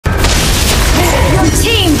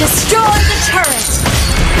Destroy the turret!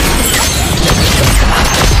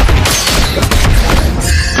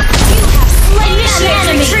 You have slain an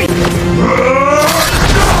enemy!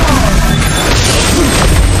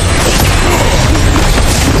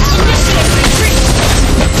 Initiate retreat!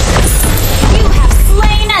 You have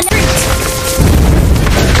slain an enemy!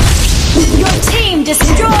 Your team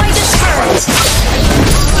destroyed a turret!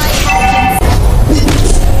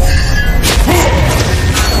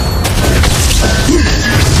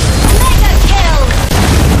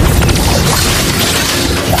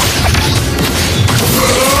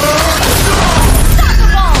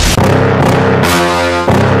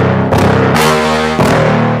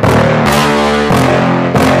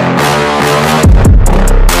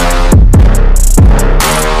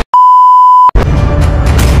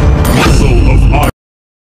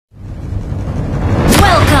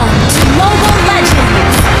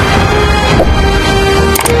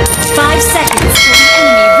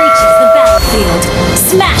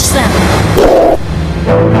 Smash them!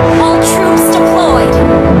 All troops deployed!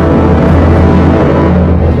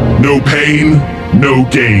 No pain, no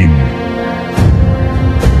gain.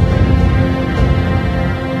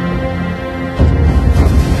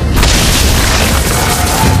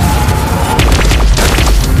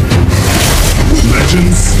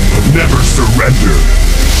 Legends never surrender.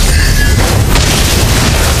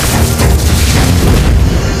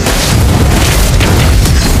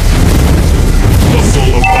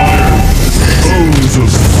 Muscle of iron, bones of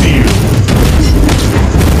steel.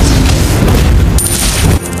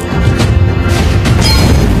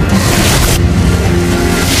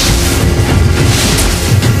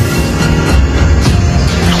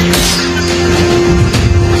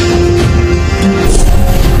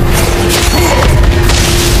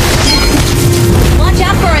 Watch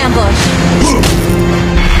out for ambush!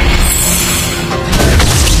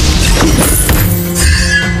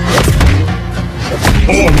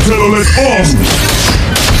 On, Telolet, on!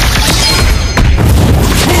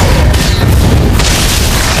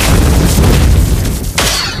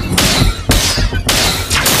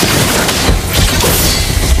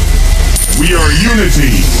 We are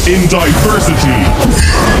unity in diversity.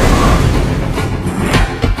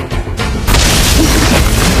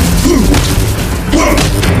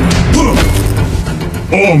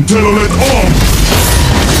 On, Telolet, on!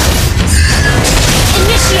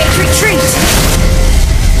 Initiate retreat!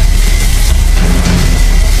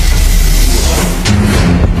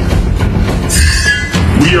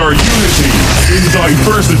 We are unity in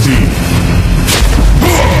diversity.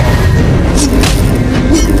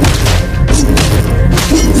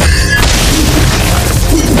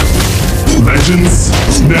 Legends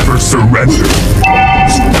never surrender.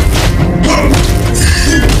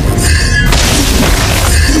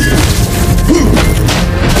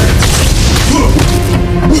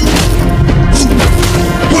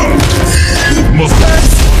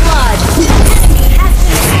 First blood! Enemy has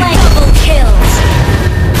been slain! Double kills!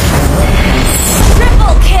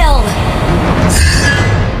 Triple kill!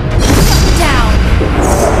 Down!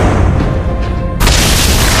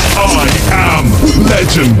 I am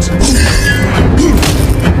legend.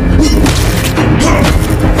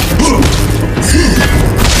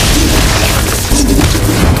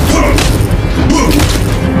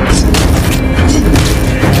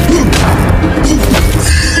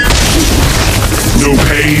 No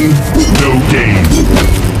pain, no gain.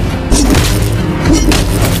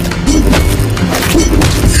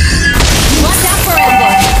 Watch out for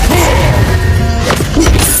ambush!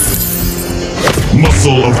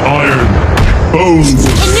 Muscle of iron, bones of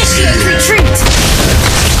Initiate steel. retreat!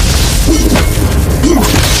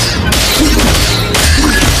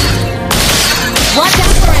 Watch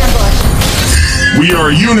out for ambush! We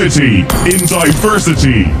are unity in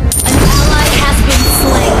diversity. An ally has been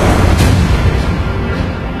slain.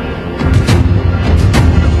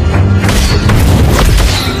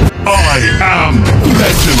 I am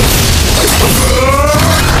legend.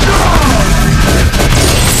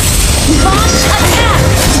 Launch attack!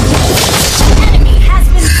 Enemy has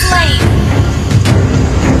been slain.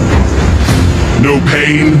 No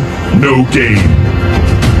pain, no gain.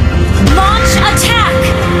 Launch attack!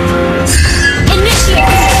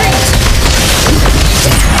 Initiate retreat!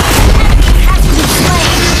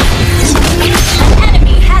 An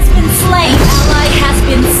enemy has been slain! Ally has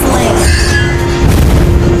been slain!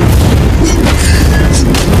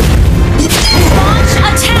 Launch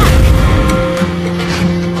attack!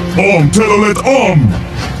 On, Telolet, on!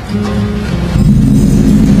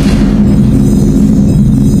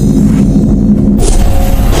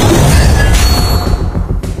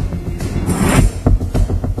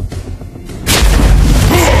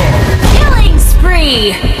 Killing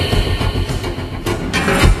spree!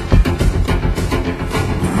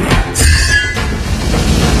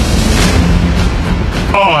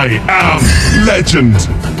 I am legend.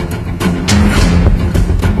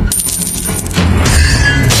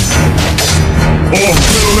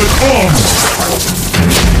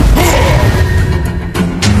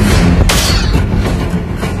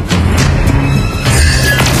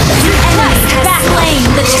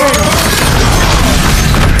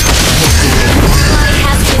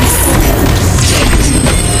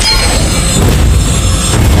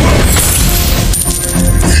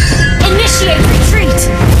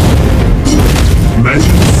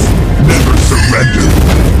 Legends never surrender.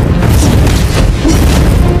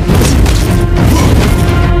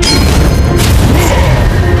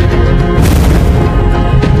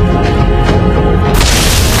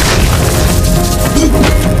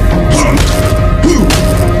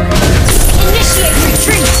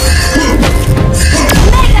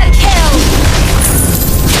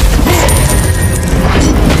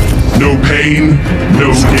 No pain,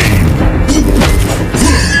 no gain.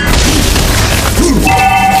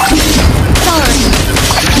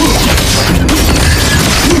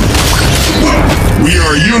 We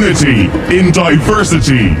are unity in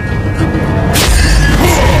diversity.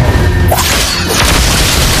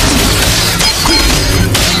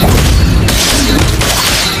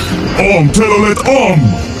 Telolet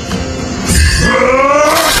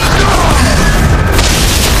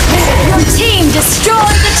Your team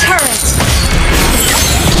destroyed the turret.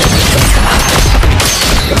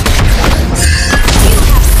 You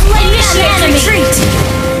have slain an enemy. Retreat.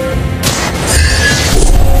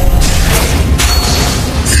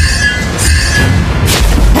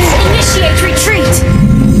 Initiate retreat!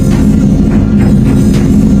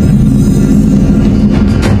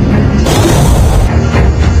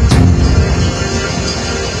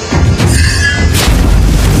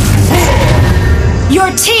 Your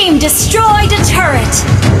team destroyed a turret!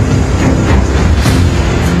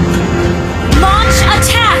 Launch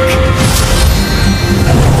attack!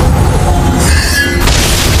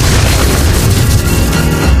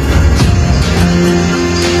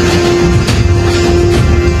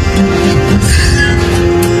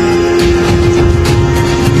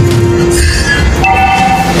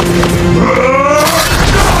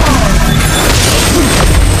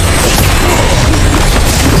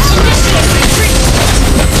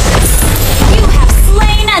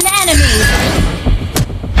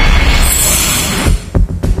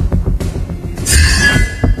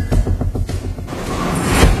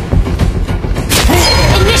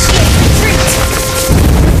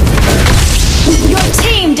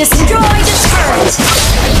 Destroy the turret!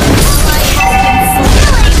 Ally has been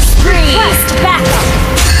killing spree! Request backup!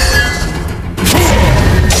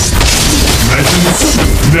 Legends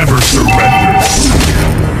never surrender.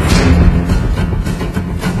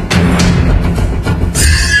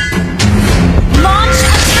 Launch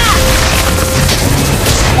attack!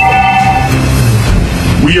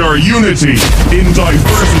 We are unity in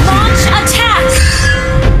diversity. Launch attack!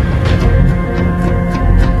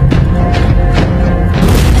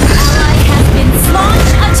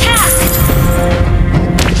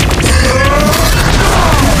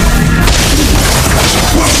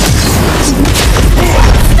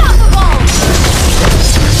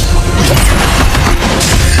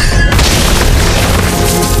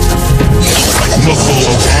 Muscle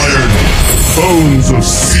of iron, bones of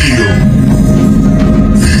steel.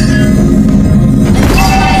 An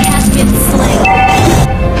ally has been slain.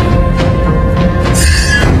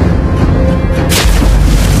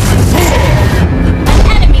 An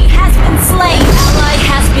enemy has been slain. Ally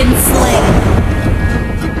has been slain.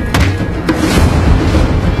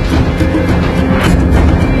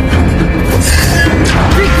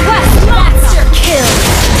 Request monster kill.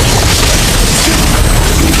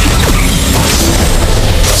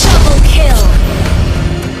 Double kill.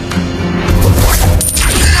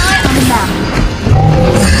 Eye on the map.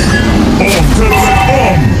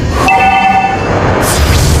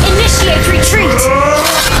 Initiate retreat.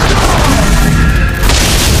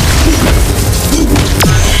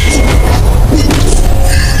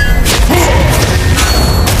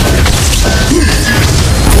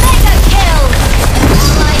 Mega kill. An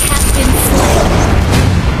ally has been slain.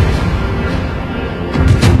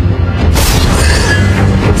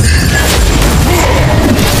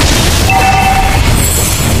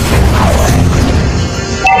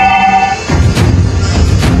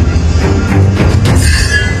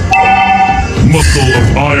 Muscle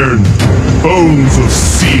of iron, bones of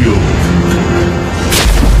steel.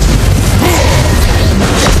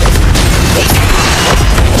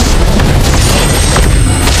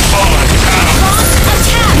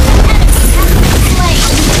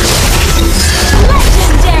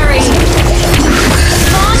 Legendary!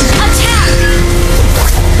 Launch attack!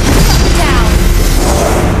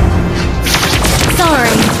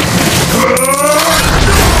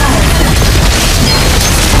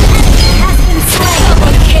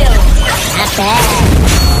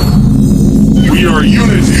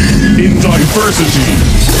 diversity.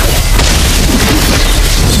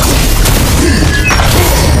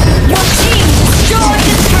 Your team destroyed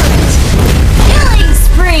a turret. Killing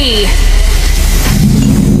spree.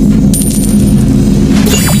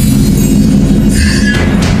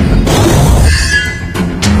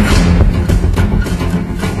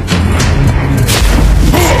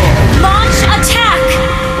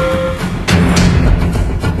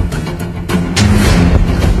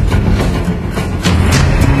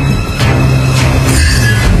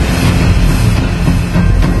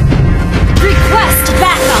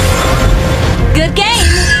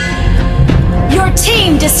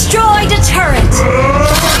 Destroyed a turret!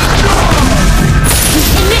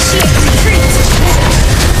 Initiate retreat!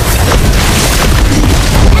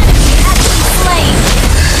 Enemy has been slain!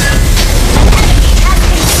 Enemy has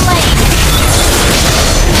been slain!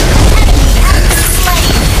 Enemy has been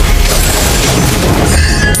slain!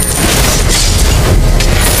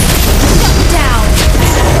 Shut down!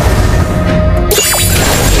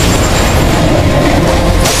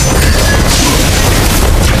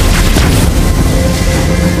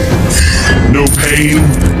 No pain,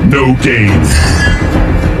 no gain.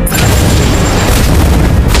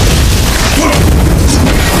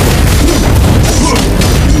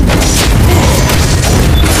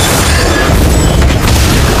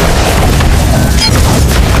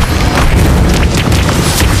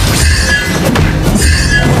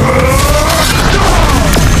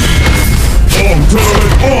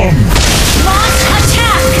 Launch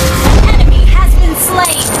attack! Enemy has been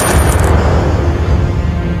slain!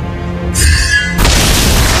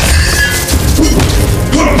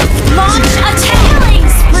 Launch attack! Killing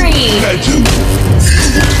spree!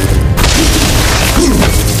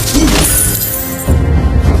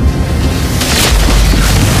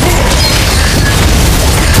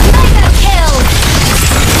 Mega kill!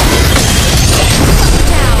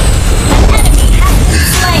 Down! Enemy has been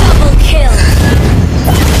slain! Double kill!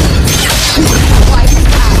 Wiped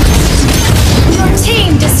out! Your team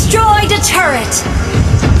destroyed a turret!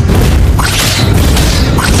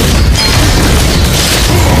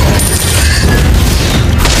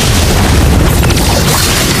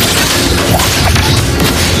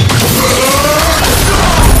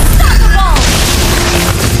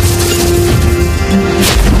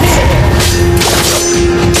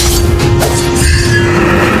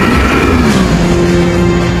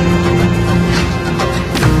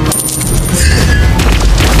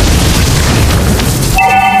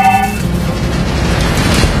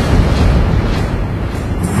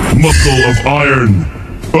 Muscle of iron,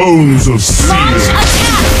 bones of steel. Launch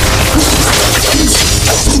attack!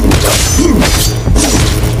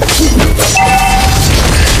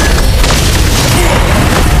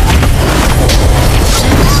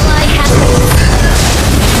 Ally has...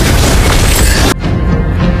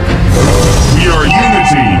 We are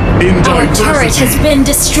unity in Our diversity. turret has been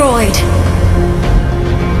destroyed.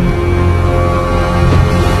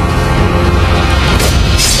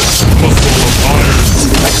 Muscle of iron,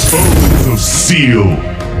 bones of steel.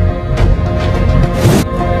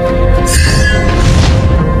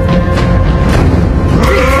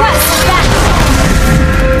 Request backup.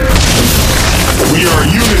 We are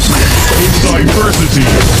unity in diversity.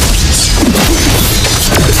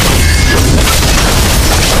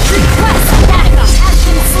 Request backup has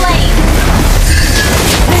been slain.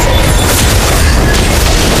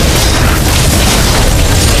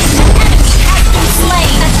 Enemy has been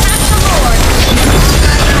slain. Attack the Lord.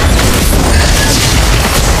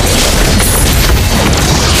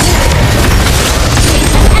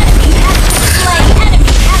 Enemy has been slain.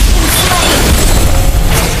 Enemy has been slain.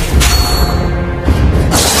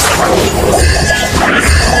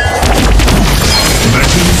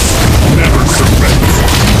 Legends never surrender.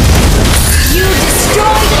 You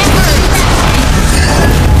destroyed Emerald.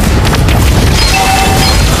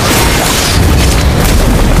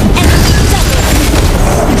 Enemy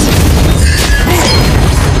double.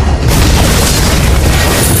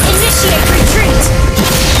 Initiate retreat.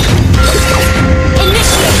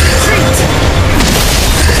 Initiate retreat.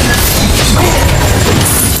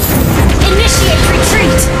 Initiate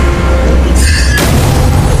retreat.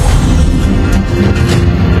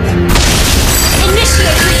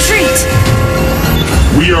 Initiate retreat.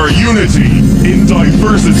 We are unity in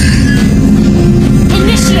diversity.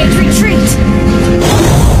 Initiate retreat.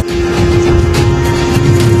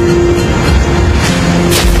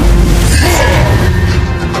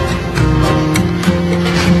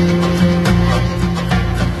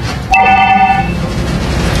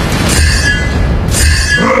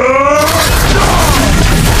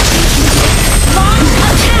 Launch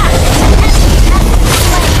attack. Enemy has been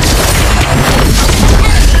slain.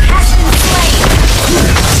 Enemy has been slain.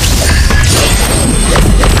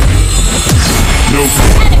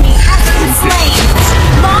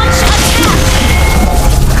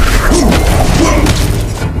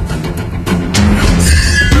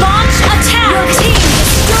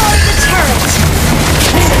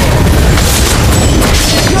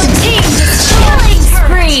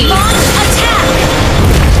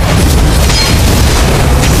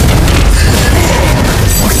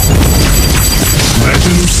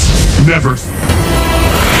 never